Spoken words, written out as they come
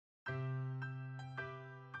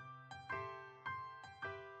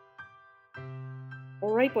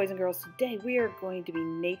Alright, boys and girls, today we are going to be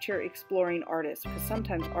nature exploring artists, because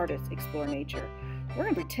sometimes artists explore nature. We're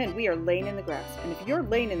going to pretend we are laying in the grass, and if you're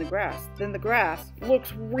laying in the grass, then the grass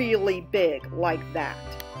looks really big, like that.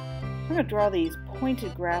 We're going to draw these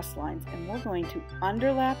pointed grass lines, and we're going to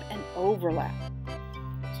underlap and overlap.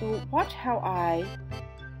 So watch how I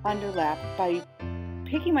underlap by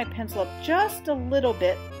picking my pencil up just a little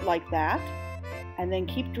bit like that, and then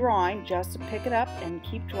keep drawing just to pick it up and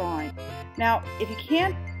keep drawing. Now, if you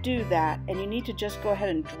can't do that and you need to just go ahead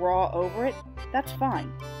and draw over it, that's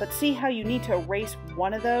fine. But see how you need to erase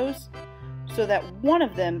one of those so that one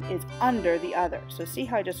of them is under the other. So see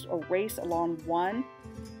how I just erase along one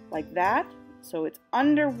like that? So it's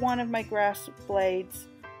under one of my grass blades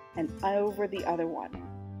and over the other one.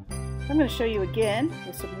 I'm going to show you again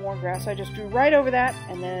with some more grass. So I just drew right over that,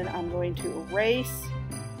 and then I'm going to erase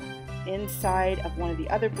inside of one of the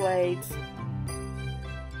other blades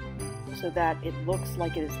so that it looks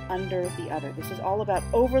like it is under the other. This is all about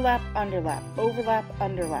overlap, underlap, overlap,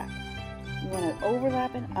 underlap. You want to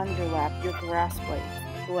overlap and underlap your grass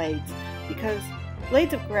blades because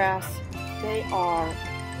blades of grass, they are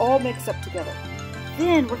all mixed up together.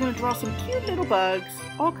 Then we're going to draw some cute little bugs,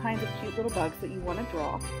 all kinds of cute little bugs that you want to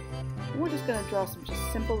draw. And we're just going to draw some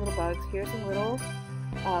just simple little bugs. Here's a little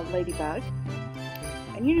ladybug.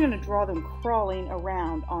 And you're going to draw them crawling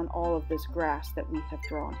around on all of this grass that we have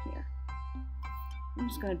drawn here. I'm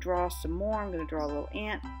just going to draw some more. I'm going to draw a little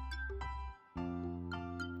ant.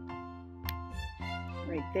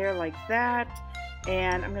 Right there like that.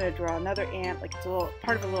 And I'm going to draw another ant like it's a little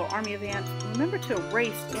part of a little army of ants. Remember to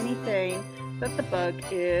erase anything that the bug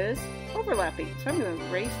is overlapping. So I'm going to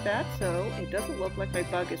erase that so it doesn't look like my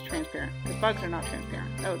bug is transparent. Because bugs are not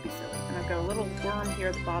transparent. That would be silly. And I've got a little worm here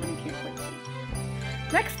at the bottom you can't quite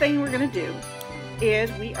see. Next thing we're going to do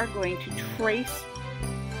is we are going to trace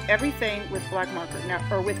everything with black marker, now,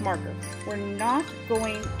 or with marker. We're not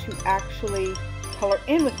going to actually color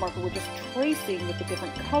in with marker, we're just tracing with the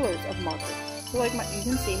different colors of marker. So like you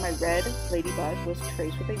can see my red ladybug was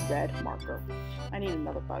traced with a red marker. I need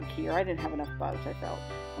another bug here. I didn't have enough bugs, I felt.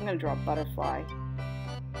 I'm going to draw a butterfly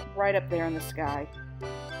right up there in the sky.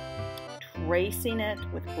 Tracing it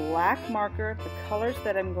with black marker, the colors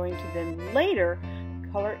that I'm going to then later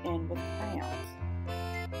color in with crayons.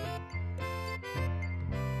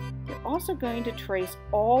 You're also going to trace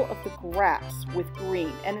all of the grass with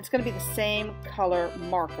green, and it's going to be the same color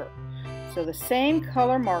marker. So the same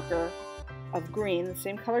color marker of green, the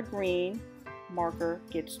same color green marker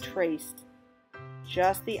gets traced,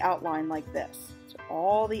 just the outline like this. So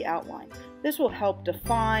all the outline. This will help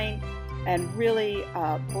define and really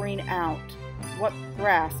bring out what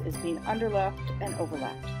grass is being underlapped and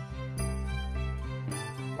overlapped.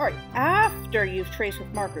 Alright, after you've traced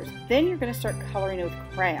with markers, then you're going to start coloring it with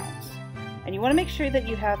crayons. And you want to make sure that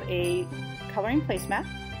you have a coloring placemat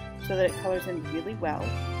so that it colors in really well.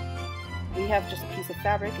 We have just a piece of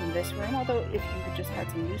fabric in this room, although if you could just had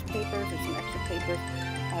some newspapers or some extra papers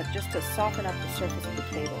just to soften up the surface of the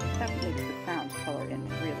table, that makes the crayons color in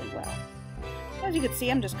really well. As you can see,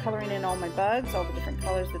 I'm just coloring in all my bugs, all the different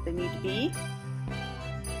colors that they need to be.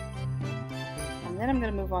 And then I'm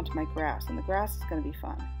going to move on to my grass, and the grass is going to be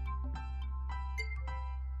fun.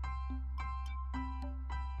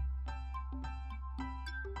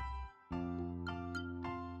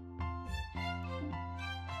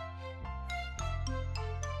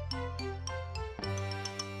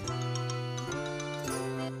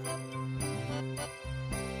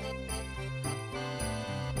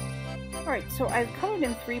 Alright, so I've colored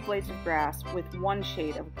in 3 blades of grass with 1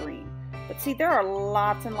 shade of green. But see, there are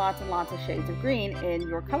lots and lots and lots of shades of green in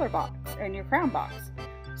your color box, or in your crayon box.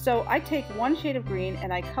 So I take 1 shade of green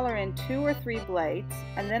and I color in 2 or 3 blades,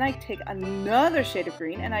 and then I take another shade of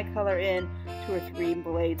green and I color in 2 or 3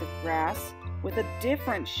 blades of grass with a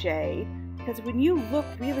different shade, because when you look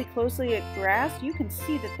really closely at grass, you can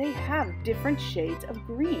see that they have different shades of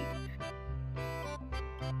green.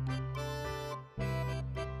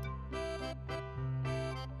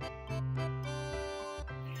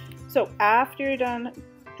 So after you're done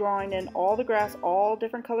drawing in all the grass, all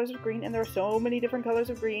different colors of green, and there are so many different colors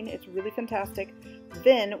of green, it's really fantastic,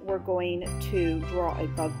 then we're going to draw a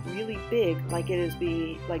bug really big, like you're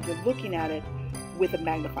looking at it with a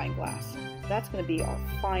magnifying glass. That's going to be our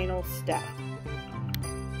final step.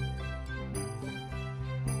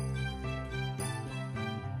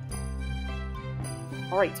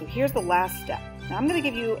 Alright, so here's the last step. Now I'm going to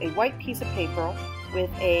give you a white piece of paper with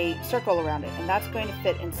a circle around it, and that's going to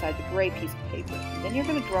fit inside the gray piece of paper. And then you're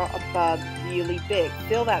going to draw a bug really big.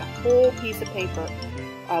 Fill that whole piece of paper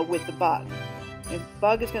with the bug. The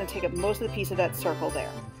bug is going to take up most of the piece of that circle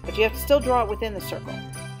there, but you have to still draw it within the circle.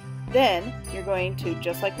 Then you're going to,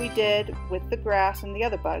 just like we did with the grass and the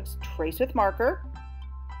other bugs, trace with marker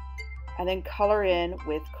and then color in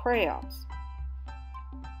with crayons.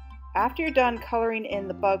 After you're done coloring in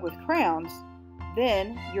the bug with crayons,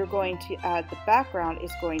 then you're going to add the background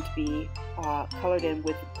is going to be colored in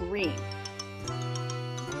with green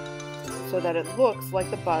so that it looks like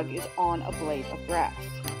the bug is on a blade of grass.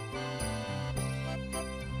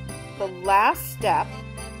 The last step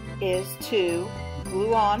is to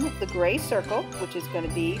glue on the gray circle, which is going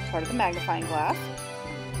to be part of the magnifying glass.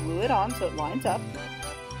 Glue it on so it lines up.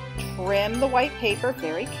 Trim the white paper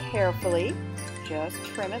very carefully. Just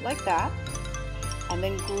trim it like that. And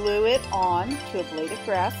then glue it on to a blade of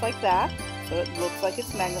grass like that so it looks like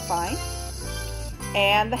it's magnifying.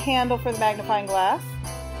 And the handle for the magnifying glass.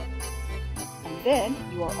 And then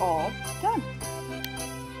you are all done.